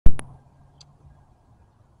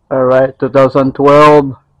Alright,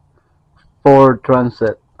 2012 Ford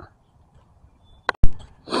Transit.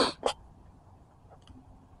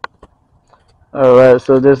 Alright,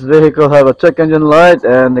 so this vehicle have a check engine light,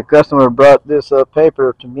 and the customer brought this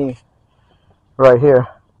paper to me right here,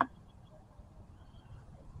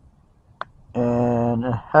 and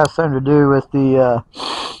it has something to do with the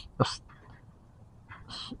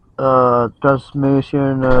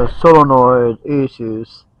transmission solenoid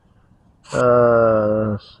issues.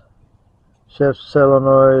 Shift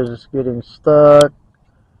solenoid is getting stuck.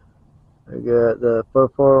 We got the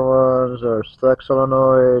performance or stuck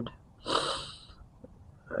solenoid.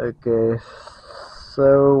 Okay,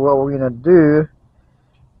 so what we're gonna do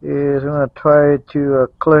is we're gonna try to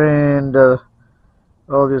clean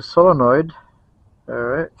all this solenoid.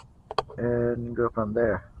 Alright, and go from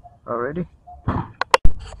there. Alrighty.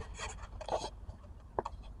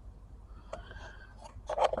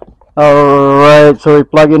 Alright, so we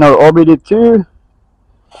plug in our OBD2,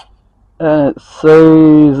 and it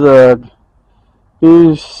says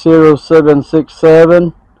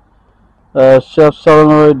P0767 shaft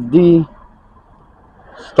solenoid D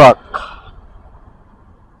stuck.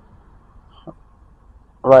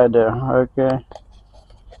 Right there, okay.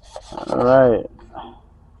 Alright.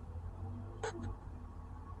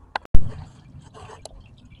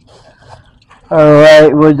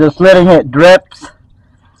 Alright, we're just letting it drip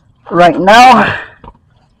right now,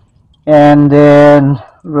 and then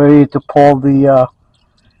ready to pull the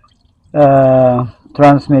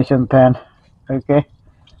transmission pan. Okay,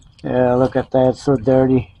 yeah, look at that, so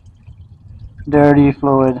dirty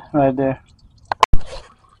fluid right there.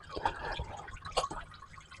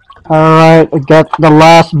 Alright, I got the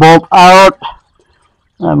last bolt out.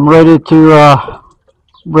 I'm ready to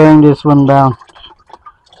bring this one down,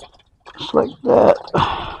 just like that.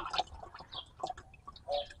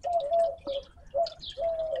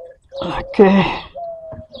 Okay.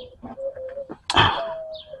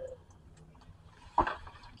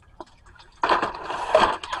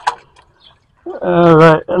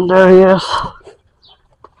 Alright, and there he is.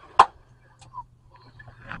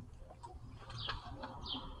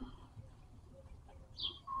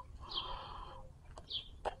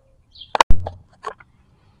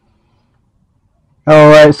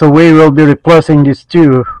 Alright, so we will be replacing these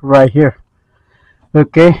two right here.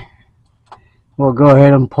 Okay, we'll go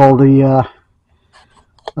ahead and pull the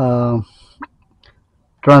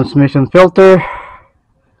transmission filter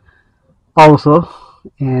also,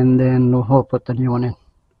 and then we'll put the new one in.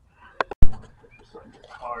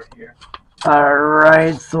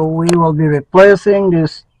 Alright, so we will be replacing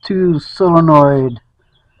these two solenoid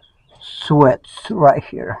switches right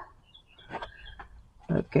here.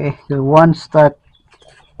 Okay, the one stuck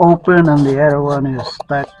open and the other one is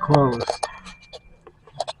stuck closed.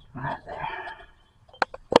 Right there.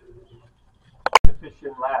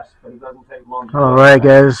 But it doesn't take long. Alright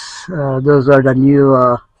guys, those are the new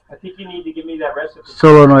I think you need to give me that recipe.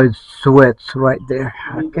 solenoid switch right there.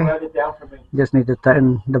 You need to write it down for me. Just need to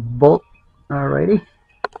tighten the bolt. Alrighty.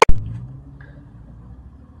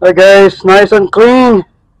 Alright guys, nice and clean.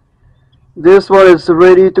 This one is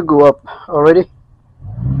ready to go up already.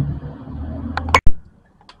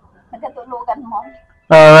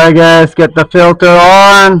 Alright guys, get the filter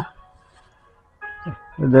on.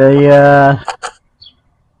 The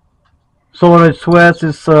solenoid switch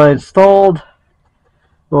is installed.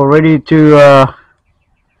 We're ready to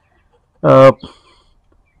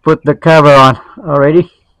put the cover on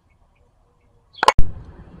already.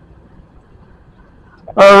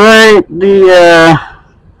 Alright, the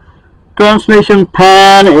transmission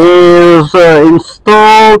pan is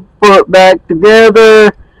installed, put back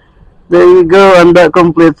together. There you go, and that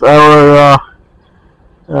completes our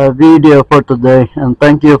video for today, and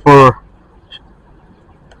thank you for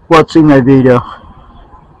watching my video.